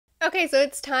Okay, so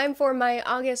it's time for my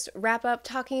August wrap-up,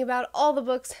 talking about all the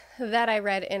books that I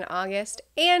read in August,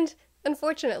 and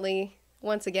unfortunately,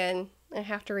 once again, I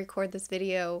have to record this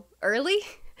video early,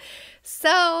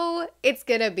 so it's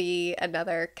gonna be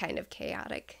another kind of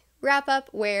chaotic wrap-up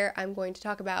where I'm going to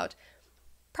talk about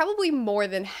probably more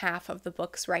than half of the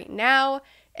books right now,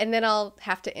 and then I'll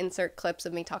have to insert clips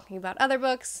of me talking about other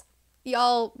books.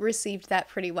 Y'all received that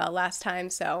pretty well last time,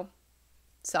 so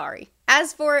sorry.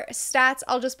 As for stats,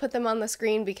 I'll just put them on the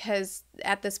screen because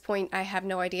at this point I have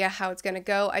no idea how it's going to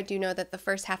go. I do know that the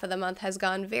first half of the month has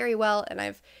gone very well and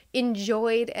I've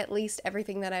enjoyed at least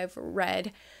everything that I've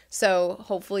read. So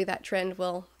hopefully that trend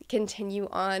will continue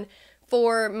on.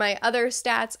 For my other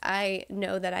stats, I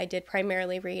know that I did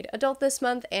primarily read adult this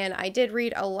month, and I did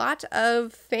read a lot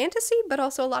of fantasy, but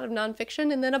also a lot of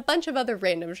nonfiction, and then a bunch of other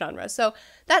random genres. So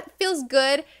that feels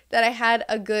good that I had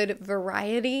a good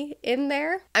variety in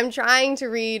there. I'm trying to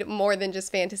read more than just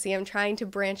fantasy. I'm trying to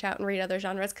branch out and read other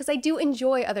genres because I do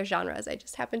enjoy other genres. I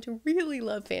just happen to really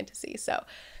love fantasy. So,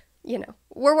 you know,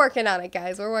 we're working on it,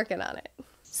 guys. We're working on it.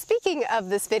 Speaking of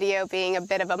this video being a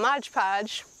bit of a Mod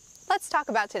Podge, let's talk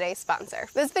about today's sponsor.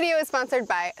 This video is sponsored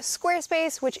by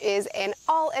Squarespace, which is an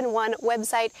all-in-one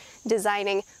website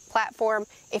designing platform.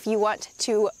 If you want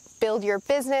to build your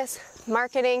business,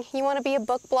 marketing, you want to be a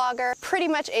book blogger, pretty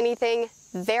much anything,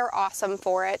 they're awesome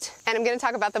for it. And I'm going to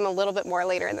talk about them a little bit more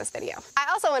later in this video. I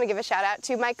also want to give a shout out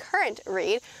to my current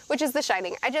read, which is The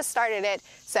Shining. I just started it,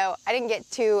 so I didn't get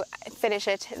to finish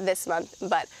it this month,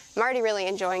 but I'm already really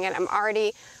enjoying it. I'm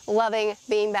already loving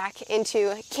being back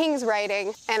into King's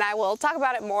writing, and I will talk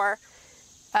about it more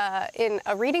in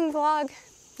a reading vlog,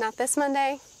 not this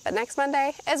Monday, but next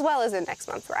Monday, as well as in next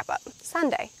month's wrap-up.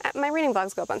 Sunday. My reading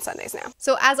vlogs go up on Sundays now.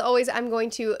 So as always, I'm going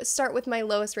to start with my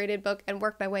lowest rated book and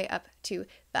work my way up to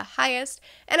the highest.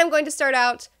 And I'm going to start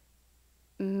out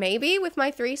maybe with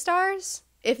my 3 stars.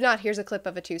 If not, here's a clip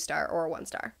of a 2-star or a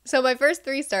 1-star. So my first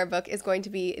 3-star book is going to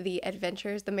be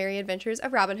The Merry Adventures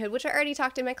of Robin Hood, which I already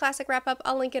talked in my classic wrap-up.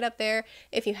 I'll link it up there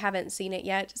if you haven't seen it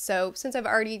yet. So since I've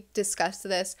already discussed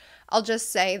this, I'll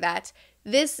just say that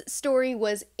this story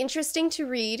was interesting to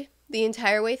read the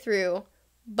entire way through,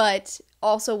 but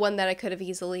also one that I could have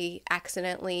easily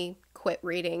accidentally quit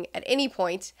reading at any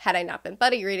point had I not been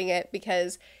buddy reading it,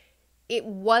 because it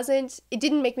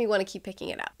didn't make me want to keep picking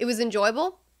it up. It was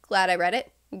enjoyable. Glad I read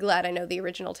it. Glad I know the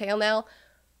original tale now.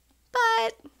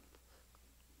 But,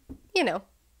 you know,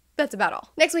 that's about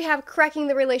all. Next we have Cracking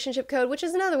the Relationship Code, which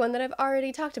is another one that I've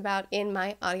already talked about in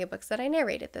my audiobooks that I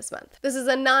narrated this month. This is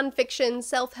a nonfiction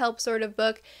self-help sort of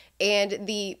book, and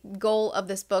the goal of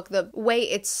this book, the way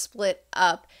it's split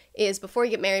up, is before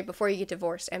you get married, before you get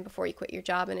divorced, and before you quit your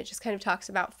job. And it just kind of talks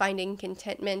about finding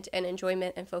contentment and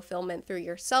enjoyment and fulfillment through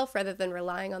yourself rather than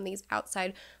relying on these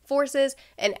outside forces.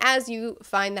 And as you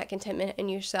find that contentment in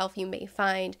yourself, you may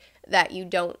find that you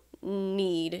don't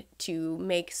need to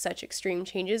make such extreme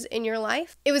changes in your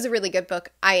life. It was a really good book.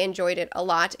 I enjoyed it a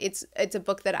lot. It's a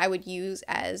book that I would use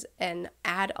as an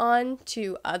add-on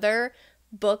to other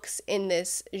books in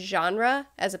this genre,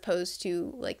 as opposed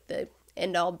to like the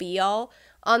end-all be-all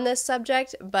on this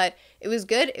subject, but it was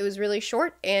good. It was really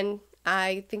short, and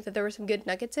I think that there were some good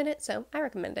nuggets in it, so I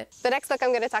recommend it. The next book I'm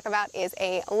going to talk about is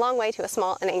A Long Way to a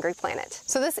Small and Angry Planet.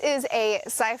 So this is a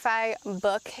sci-fi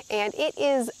book, and it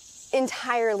is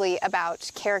entirely about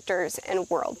characters and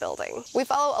world building. We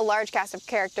follow a large cast of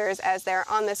characters as they're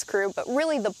on this crew, but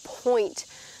really the point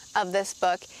of this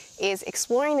book is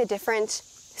exploring the different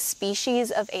species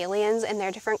of aliens and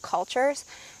their different cultures.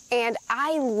 And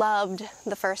I loved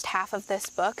the first half of this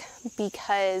book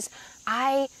because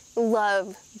I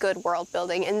love good world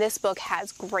building, and this book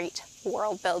has great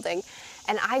world building.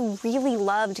 And I really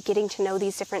loved getting to know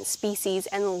these different species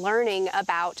and learning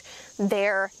about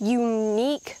their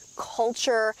unique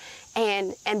culture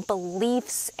and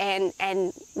beliefs and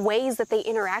ways that they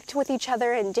interact with each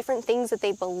other and different things that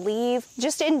they believe.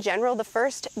 Just in general, the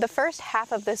first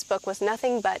half of this book was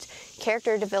nothing but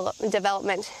character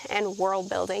development and world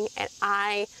building, and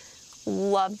I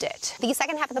loved it. The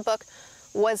second half of the book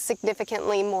was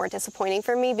significantly more disappointing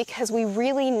for me because we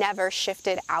really never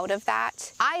shifted out of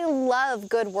that. I love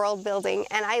good world building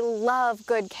and I love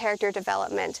good character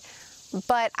development,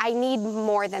 but I need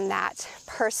more than that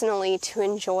personally to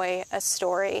enjoy a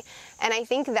story. And I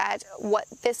think that what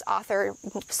this author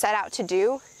set out to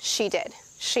do, she did.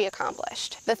 She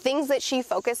accomplished. The things that she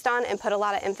focused on and put a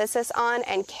lot of emphasis on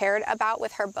and cared about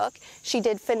with her book, she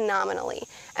did phenomenally.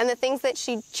 And the things that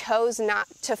she chose not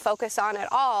to focus on at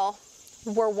all,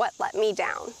 were what let me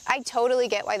down. I totally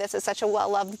get why this is such a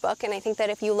well-loved book, and I think that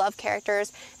if you love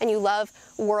characters and you love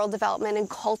world development and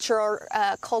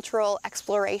cultural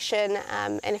exploration,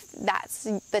 and if that's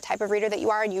the type of reader that you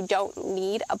are and you don't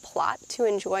need a plot to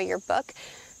enjoy your book,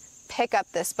 pick up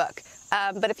this book.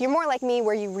 But if you're more like me,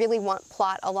 where you really want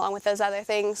plot along with those other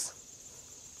things,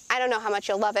 I don't know how much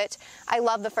you'll love it. I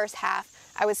love the first half.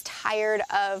 I was tired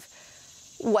of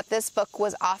what this book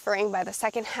was offering by the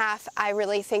second half. I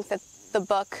really think that the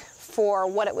book, for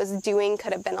what it was doing,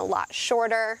 could have been a lot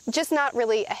shorter. Just not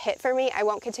really a hit for me. I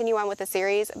won't continue on with the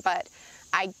series, but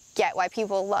I get why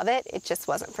people love it. It just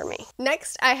wasn't for me.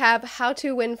 Next, I have How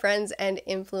to Win Friends and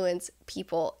Influence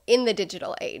People in the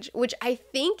Digital Age, which I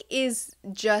think is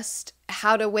just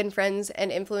how to win friends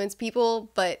and influence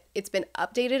people, but it's been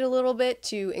updated a little bit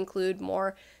to include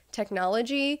more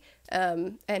technology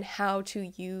and how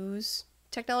to use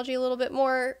technology a little bit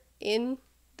more in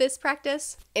this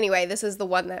practice. Anyway, this is the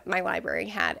one that my library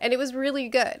had, and it was really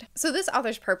good. So this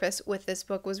author's purpose with this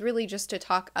book was really just to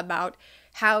talk about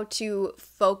how to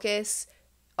focus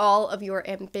all of your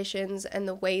ambitions and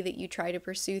the way that you try to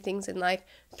pursue things in life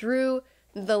through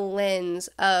the lens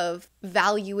of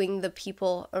valuing the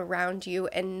people around you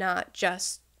and not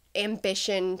just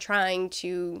ambition trying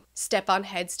to step on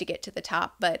heads to get to the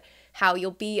top, but how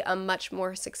you'll be a much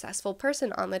more successful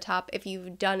person on the top if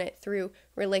you've done it through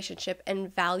relationship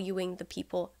and valuing the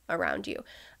people around you.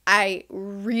 I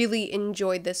really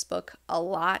enjoyed this book a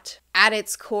lot. At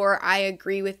its core, I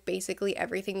agree with basically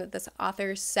everything that this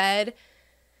author said.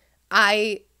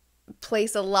 I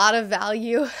place a lot of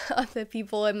value on the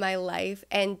people in my life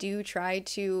and do try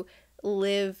to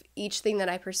live each thing that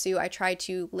I pursue. I try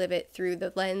to live it through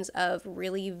the lens of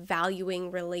really valuing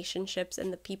relationships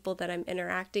and the people that I'm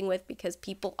interacting with, because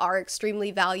people are extremely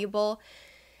valuable,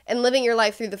 and living your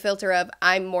life through the filter of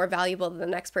I'm more valuable than the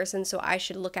next person, so I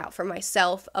should look out for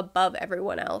myself above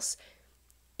everyone else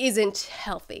isn't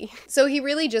healthy. So he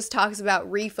really just talks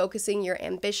about refocusing your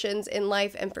ambitions in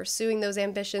life and pursuing those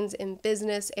ambitions in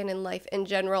business and in life in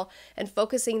general, and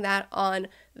focusing that on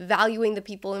valuing the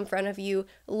people in front of you,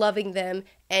 loving them,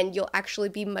 and you'll actually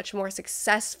be much more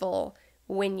successful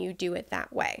when you do it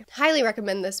that way. Highly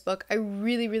recommend this book. I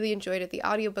really, really enjoyed it. The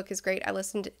audiobook is great. I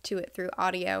listened to it through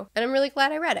audio, and I'm really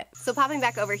glad I read it. So popping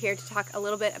back over here to talk a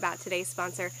little bit about today's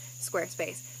sponsor,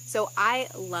 Squarespace. So I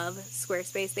love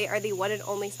Squarespace. They are the one and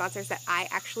only sponsors that I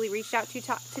actually reached out to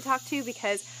talk to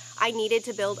because I needed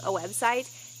to build a website,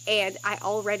 and I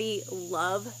already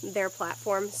love their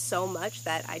platform so much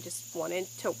that I just wanted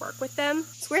to work with them.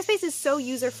 Squarespace is so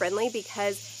user-friendly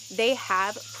because they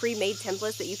have pre-made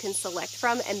templates that you can select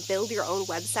from and build your own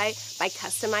website by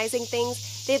customizing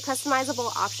things. They have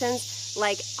customizable options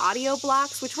like audio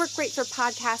blocks, which work great for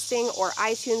podcasting, or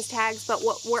iTunes tags, but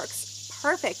what works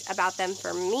perfect about them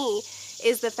for me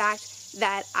is the fact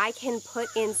that I can put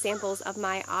in samples of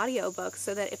my audiobooks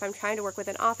so that if I'm trying to work with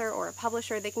an author or a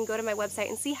publisher, they can go to my website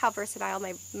and see how versatile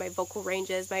my vocal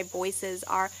ranges, my voices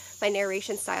are, my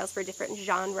narration styles for different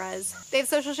genres. They have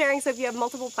social sharing, so if you have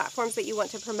multiple platforms that you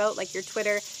want to promote, like your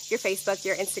Twitter, your Facebook,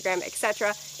 your Instagram, etc.,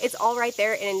 it's all right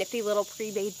there in a nifty little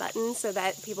pre-made button so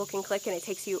that people can click and it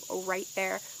takes you right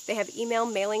there. They have email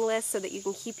mailing lists so that you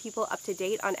can keep people up to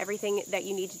date on everything that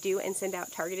you need to do and send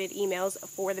out targeted emails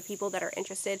for the people that are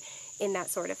interested in that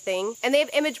sort of thing. And they have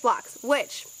image blocks,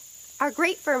 which are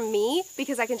great for me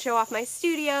because I can show off my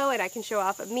studio and I can show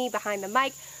off of me behind the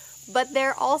mic, but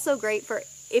they're also great for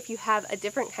if you have a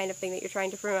different kind of thing that you're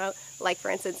trying to promote. Like,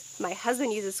 for instance, my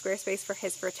husband uses Squarespace for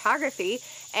his photography,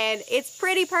 and it's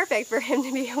pretty perfect for him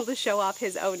to be able to show off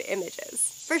his own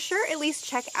images. For sure, at least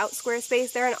check out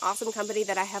Squarespace. They're an awesome company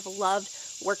that I have loved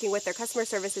working with. Their customer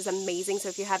service is amazing, so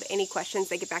if you have any questions,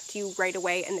 they get back to you right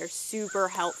away, and they're super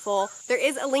helpful. There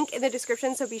is a link in the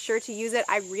description, so be sure to use it.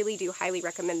 I really do highly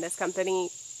recommend this company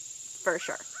for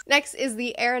sure. Next is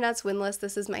the Aeronauts Windlass.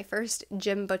 This is my first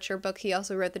Jim Butcher book. He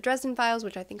also wrote the Dresden Files,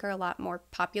 which I think are a lot more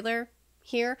popular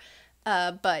here,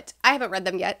 but I haven't read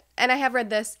them yet, and I have read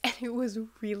this, and it was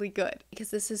really good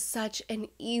because this is such an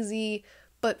easy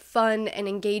but fun and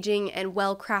engaging and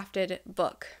well-crafted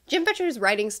book. Jim Butcher's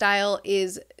writing style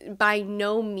is by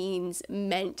no means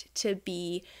meant to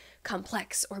be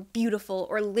complex or beautiful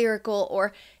or lyrical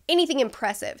or anything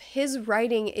impressive. His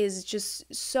writing is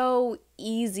just so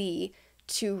easy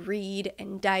to read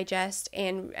and digest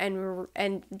and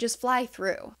just fly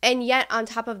through. And yet on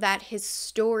top of that, his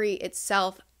story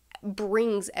itself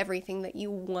brings everything that you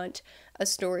want a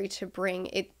story to bring.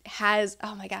 It has,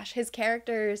 oh my gosh, his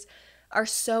characters are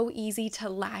so easy to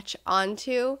latch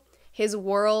onto. His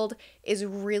world is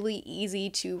really easy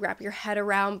to wrap your head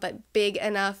around, but big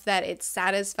enough that it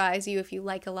satisfies you if you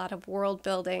like a lot of world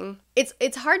building.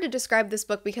 It's hard to describe this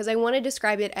book because I want to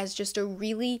describe it as just a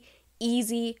really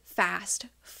easy, fast,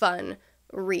 fun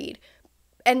read.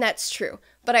 And that's true.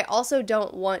 But I also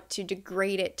don't want to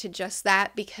degrade it to just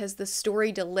that, because the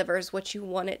story delivers what you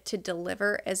want it to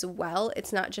deliver as well.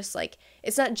 It's not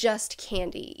just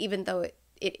candy, even though it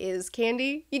is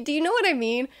candy. Do you know what I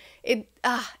mean?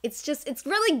 It's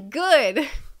really good.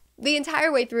 The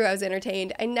entire way through I was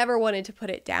entertained. I never wanted to put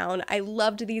it down. I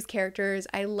loved these characters.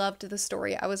 I loved the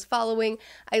story I was following.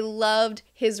 I loved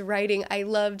his writing. I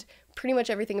loved pretty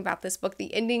much everything about this book.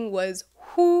 The ending was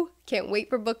can't wait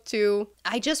for book 2.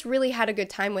 I just really had a good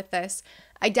time with this.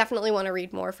 I definitely want to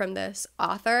read more from this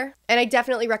author, and I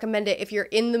definitely recommend it if you're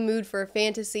in the mood for a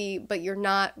fantasy, but you're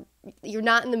not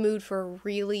in the mood for a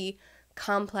really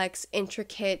complex,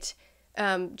 intricate,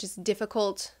 just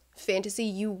difficult fantasy.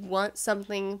 You want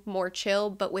something more chill,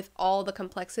 but with all the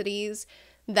complexities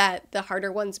that the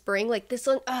harder ones bring. Like this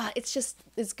one,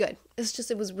 it's good.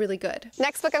 It was really good.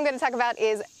 Next book I'm going to talk about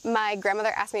is My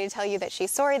Grandmother Asked Me to Tell You That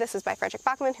She's Sorry. This is by Fredrik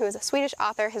Backman, who is a Swedish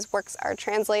author. His works are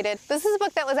translated. This is a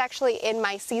book that was actually in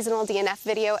my seasonal DNF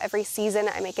video. Every season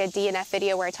I make a DNF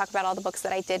video where I talk about all the books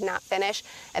that I did not finish,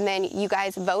 and then you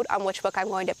guys vote on which book I'm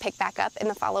going to pick back up in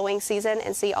the following season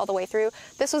and see all the way through.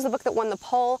 This was the book that won the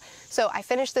poll, so I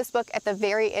finished this book at the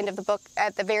very end of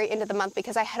the month,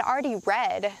 because I had already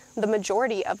read the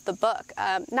majority of the book.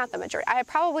 Not the majority.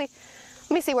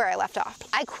 Let me see where I left off.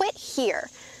 I quit here,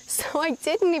 so I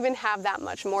didn't even have that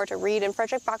much more to read, and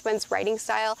Fredrik Backman's writing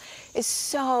style is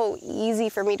so easy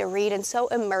for me to read and so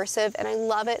immersive, and I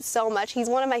love it so much. He's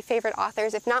one of my favorite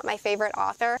authors, if not my favorite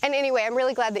author. And anyway, I'm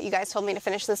really glad that you guys told me to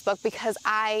finish this book, because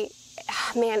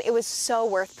it was so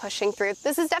worth pushing through.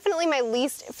 This is definitely my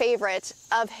least favorite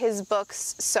of his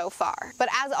books so far. But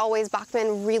as always,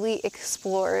 Backman really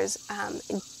explores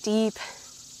deep,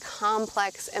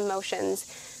 complex emotions,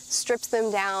 strips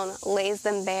them down, lays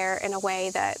them bare in a way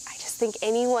that I just think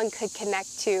anyone could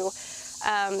connect to.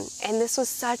 And this was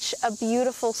such a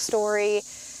beautiful story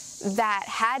that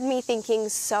had me thinking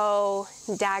so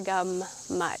daggum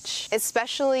much,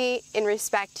 especially in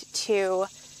respect to,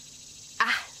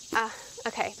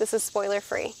 okay, this is spoiler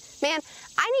free. Man,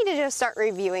 I need to just start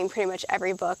reviewing pretty much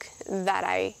every book that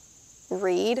I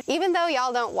read. Even though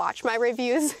y'all don't watch my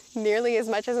reviews nearly as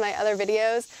much as my other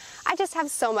videos, I just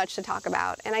have so much to talk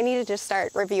about, and I need to just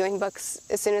start reviewing books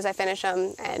as soon as I finish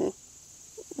them, and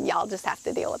y'all just have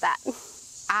to deal with that.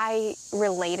 I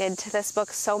related to this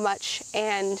book so much,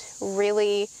 and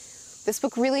this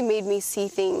book really made me see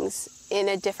things in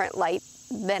a different light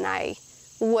than I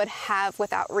would have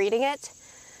without reading it.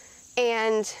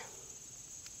 And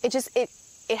it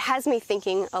has me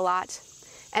thinking a lot.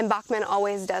 And Backman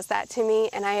always does that to me,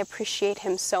 and I appreciate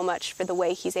him so much for the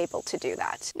way he's able to do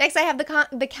that. Next, I have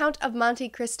the Count of Monte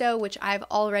Cristo, which I've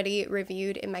already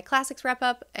reviewed in my classics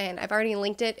wrap-up, and I've already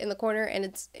linked it in the corner, and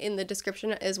it's in the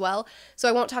description as well, so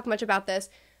I won't talk much about this.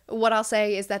 What I'll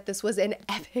say is that this was an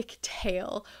epic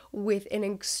tale with an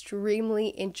extremely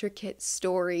intricate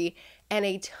story and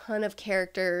a ton of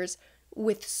characters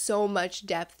with so much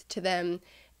depth to them,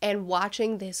 and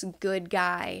watching this good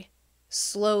guy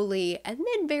slowly and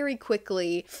then very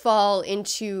quickly fall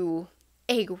into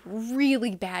a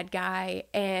really bad guy,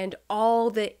 and all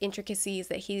the intricacies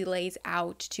that he lays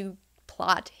out to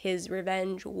plot his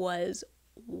revenge was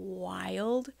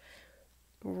wild.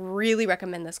 Really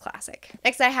recommend this classic.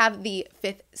 Next, I have the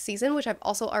 5th season, which I've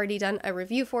also already done a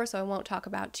review for, so I won't talk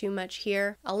about too much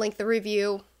here. I'll link the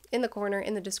review in the corner,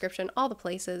 in the description, all the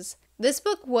places. This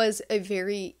book was a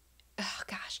very,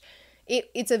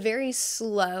 it's a very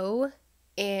slow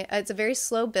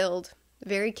build,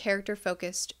 very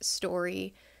character-focused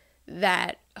story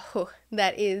that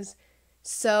is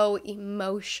so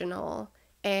emotional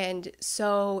and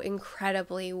so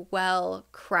incredibly well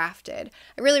crafted.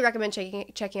 I really recommend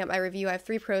checking out my review. I have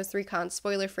 3 pros, 3 cons,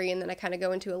 spoiler free, and then I kind of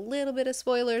go into a little bit of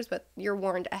spoilers, but you're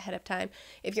warned ahead of time.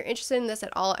 If you're interested in this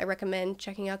at all, I recommend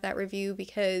checking out that review,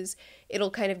 because it'll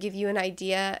kind of give you an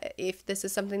idea if this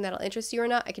is something that'll interest you or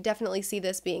not. I could definitely see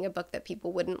this being a book that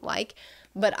people wouldn't like,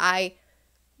 but I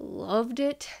loved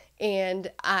it,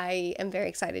 and I am very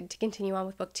excited to continue on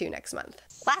with book 2 next month.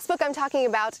 Last book I'm talking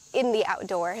about in the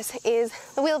outdoors is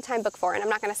The Wheel of Time Book 4, and I'm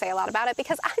not going to say a lot about it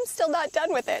because I'm still not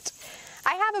done with it.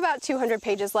 I have about 200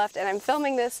 pages left, and I'm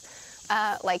filming this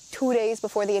like 2 days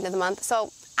before the end of the month,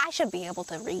 so I should be able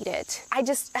to read it. I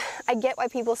get why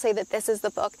people say that this is the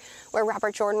book where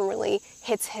Robert Jordan really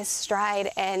hits his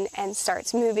stride and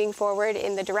starts moving forward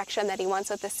in the direction that he wants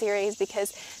with the series,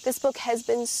 because this book has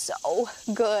been so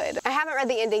good. I haven't read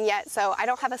the ending yet, so I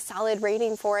don't have a solid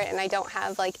rating for it, and I don't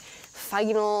have like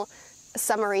final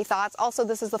summary thoughts. Also,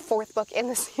 this is the 4th book in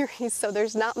the series, so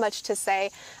there's not much to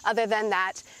say other than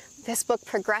that this book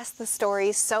progressed the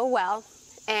story so well.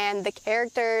 And the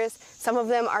characters, some of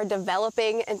them are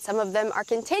developing and some of them are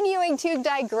continuing to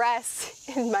digress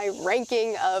in my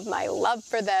ranking of my love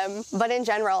for them. But in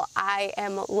general, I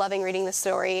am loving reading the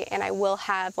story, and I will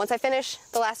have, once I finish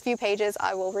the last few pages,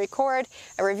 I will record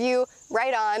a review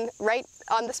right on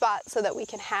the spot so that we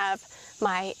can have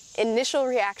my initial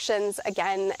reactions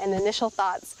again and initial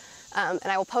thoughts. And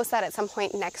I will post that at some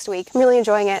point next week. I'm really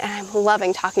enjoying it, and I'm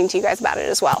loving talking to you guys about it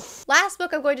as well. Last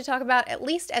book I'm going to talk about, at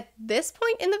least at this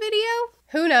point in the video,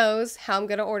 who knows how I'm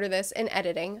going to order this in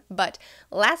editing, but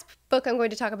last book I'm going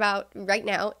to talk about right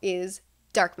now is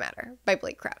Dark Matter by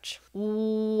Blake Crouch.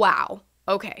 Wow.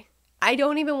 Okay. I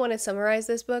don't even want to summarize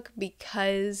this book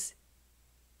because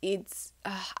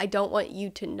I don't want you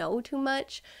to know too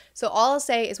much. So all I'll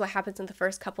say is what happens in the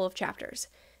first couple of chapters.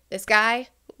 This guy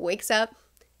wakes up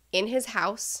in his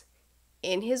house,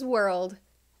 in his world,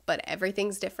 but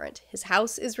everything's different. His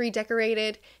house is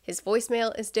redecorated, his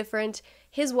voicemail is different,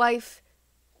 his wife,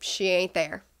 she ain't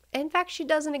there. In fact, she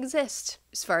doesn't exist,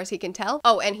 as far as he can tell.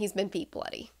 Oh, and he's been beat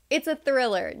bloody. It's a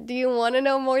thriller. Do you want to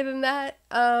know more than that?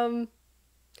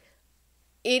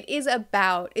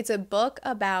 It's a book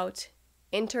about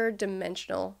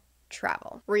interdimensional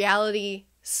travel. Reality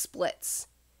splits.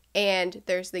 And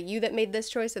there's the you that made this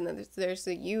choice, and then there's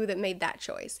the you that made that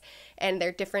choice. And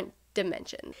they're different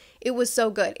dimensions. It was so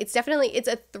good. It's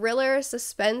a thriller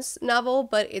suspense novel,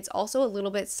 but it's also a little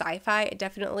bit sci-fi. It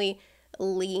definitely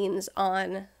leans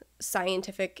on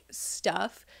scientific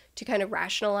stuff to kind of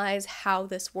rationalize how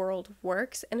this world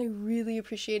works, and I really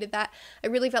appreciated that. I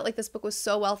really felt like this book was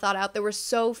so well thought out. There were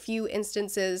so few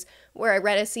instances where I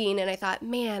read a scene and I thought,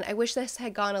 man, I wish this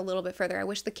had gone a little bit further. I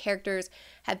wish the characters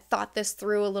had thought this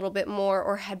through a little bit more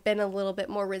or had been a little bit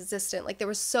more resistant. Like, there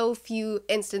were so few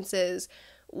instances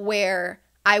where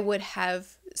I would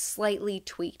have slightly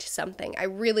tweaked something. I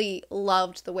really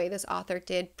loved the way this author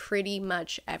did pretty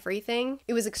much everything.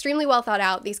 It was extremely well thought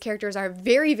out. These characters are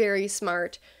very, very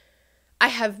smart. I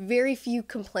have very few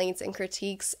complaints and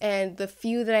critiques, and the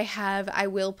few that I have, I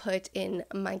will put in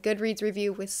my Goodreads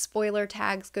review with spoiler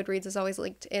tags. Goodreads is always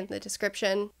linked in the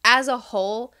description. As a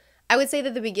whole, I would say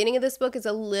that the beginning of this book is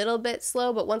a little bit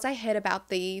slow, but once I hit about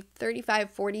the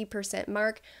 35-40%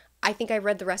 mark, I think I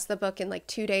read the rest of the book in like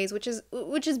 2 days, which is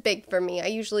big for me. I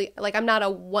usually, I'm not a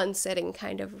one-sitting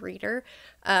kind of reader,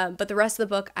 but the rest of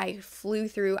the book I flew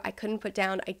through. I couldn't put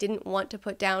down. I didn't want to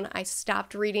put down. I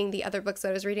stopped reading the other books that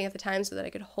I was reading at the time so that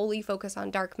I could wholly focus on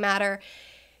Dark Matter.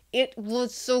 It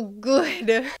was so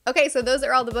good. Okay, so those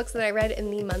are all the books that I read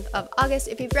in the month of August.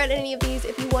 If you've read any of these,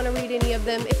 if you want to read any of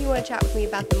them, if you want to chat with me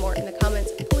about them more in the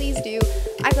comments, please do.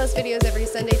 I post videos every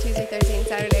Sunday, Tuesday, Thursday, and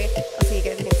Saturday. I'll see you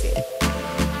guys